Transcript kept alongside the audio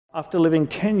After living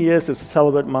 10 years as a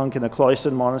celibate monk in a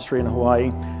cloistered monastery in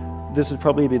Hawaii, this would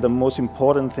probably be the most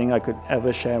important thing I could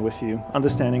ever share with you,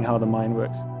 understanding how the mind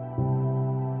works.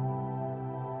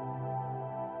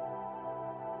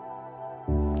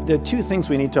 There are two things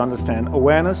we need to understand: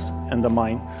 awareness and the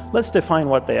mind. Let's define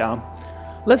what they are.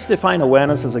 Let's define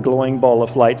awareness as a glowing ball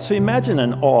of light. So imagine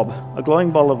an orb, a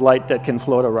glowing ball of light that can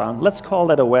float around. Let's call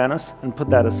that awareness and put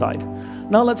that aside.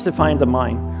 Now let's define the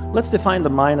mind. Let's define the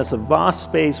mind as a vast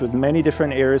space with many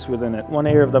different areas within it. One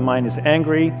area of the mind is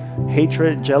angry,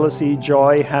 hatred, jealousy,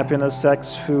 joy, happiness,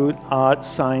 sex, food, art,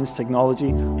 science, technology,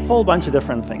 a whole bunch of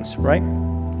different things, right?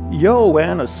 Your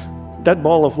awareness, that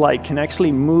ball of light, can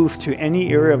actually move to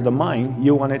any area of the mind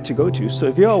you want it to go to. So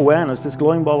if your awareness, this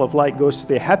glowing ball of light, goes to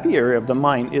the happy area of the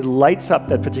mind, it lights up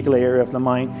that particular area of the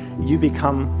mind.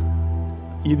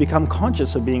 You become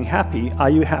conscious of being happy. Are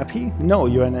you happy? No,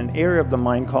 you're in an area of the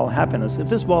mind called happiness. If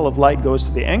this ball of light goes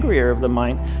to the angry area of the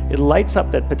mind, it lights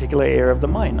up that particular area of the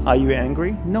mind. Are you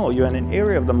angry? No, you're in an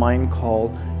area of the mind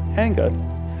called anger.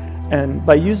 And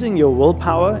by using your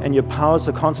willpower and your powers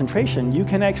of concentration, you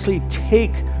can actually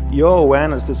take your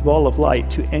awareness, this ball of light,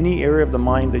 to any area of the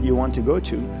mind that you want to go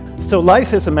to. So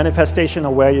life is a manifestation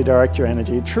of where you direct your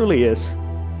energy. It truly is.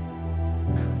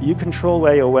 You control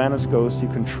where your awareness goes, you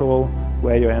control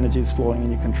where your energy is flowing,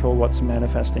 and you control what's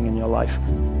manifesting in your life.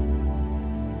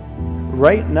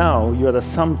 Right now, you're the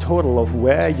sum total of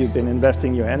where you've been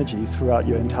investing your energy throughout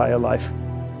your entire life.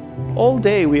 All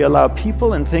day, we allow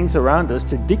people and things around us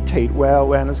to dictate where our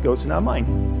awareness goes in our mind.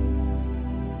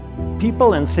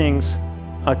 People and things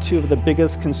are two of the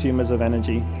biggest consumers of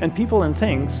energy, and people and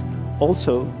things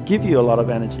also give you a lot of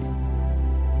energy.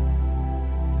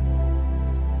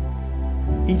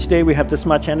 Each day we have this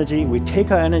much energy, we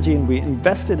take our energy and we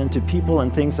invest it into people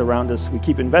and things around us. We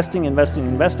keep investing, investing,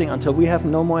 investing until we have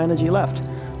no more energy left.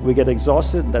 We get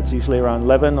exhausted, that's usually around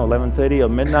 11 or 11:30 or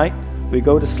midnight. We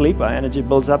go to sleep, our energy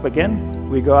builds up again.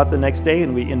 We go out the next day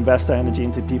and we invest our energy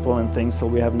into people and things till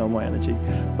we have no more energy.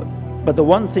 But the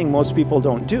one thing most people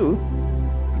don't do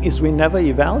is we never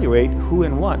evaluate who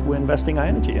and what we're investing our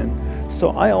energy in. So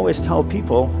I always tell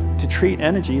people to treat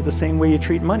energy the same way you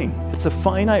treat money. It's a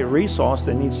finite resource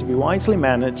that needs to be wisely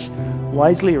managed,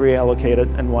 wisely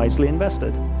reallocated, and wisely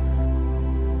invested.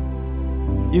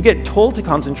 You get told to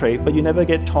concentrate, but you never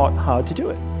get taught how to do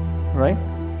it, right?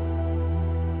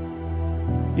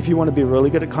 If you want to be really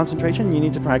good at concentration, you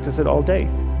need to practice it all day.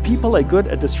 People are good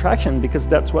at distraction because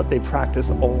that's what they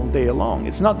practice all day long.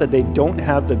 It's not that they don't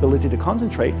have the ability to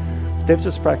concentrate, they've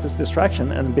just practiced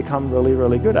distraction and become really,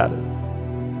 really good at it.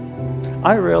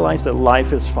 I realize that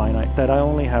life is finite, that I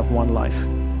only have one life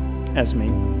as me.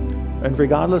 And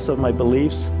regardless of my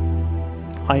beliefs,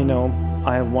 I know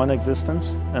I have one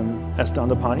existence and as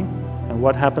Dandapani, and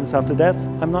what happens after death,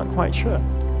 I'm not quite sure.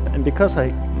 And because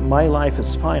my life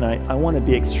is finite, I want to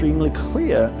be extremely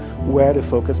clear where to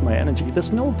focus my energy.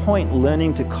 There's no point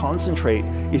learning to concentrate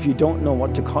if you don't know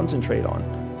what to concentrate on.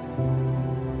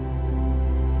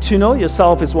 To know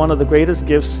yourself is one of the greatest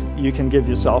gifts you can give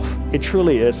yourself. It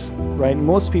truly is, right?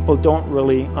 Most people don't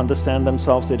really understand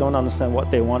themselves. They don't understand what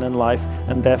they want in life,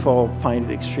 and therefore find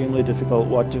it extremely difficult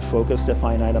what to focus their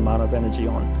finite amount of energy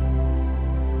on.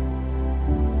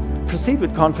 Proceed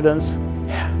with confidence.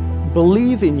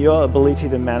 Believe in your ability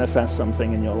to manifest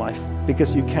something in your life,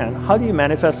 because you can. How do you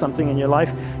manifest something in your life?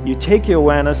 You take your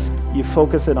awareness, you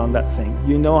focus it on that thing.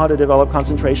 You know how to develop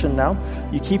concentration now.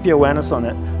 You keep your awareness on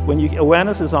it. When your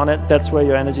awareness is on it, that's where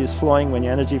your energy is flowing. When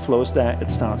your energy flows there, it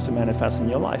starts to manifest in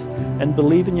your life. And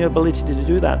believe in your ability to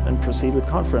do that and proceed with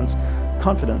confidence.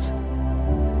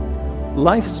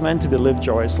 Life is meant to be lived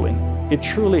joyously. It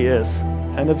truly is.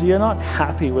 And if you're not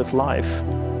happy with life,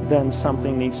 then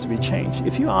something needs to be changed.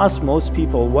 If you ask most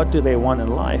people what do they want in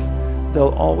life,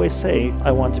 they'll always say,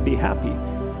 I want to be happy.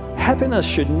 Happiness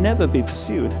should never be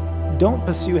pursued. Don't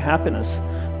pursue happiness.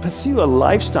 Pursue a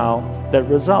lifestyle that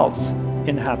results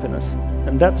in happiness.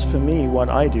 And that's for me what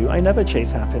I do. I never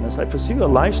chase happiness. I pursue a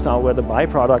lifestyle where the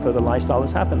byproduct of the lifestyle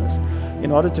is happiness.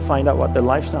 In order to find out what the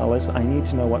lifestyle is, I need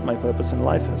to know what my purpose in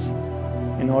life is.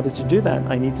 In order to do that,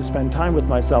 I need to spend time with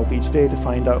myself each day to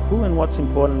find out who and what's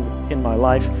important in my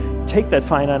life, take that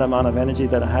finite amount of energy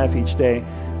that I have each day,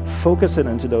 focus it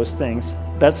into those things.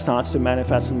 That starts to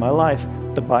manifest in my life.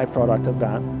 The byproduct of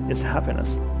that is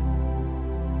happiness.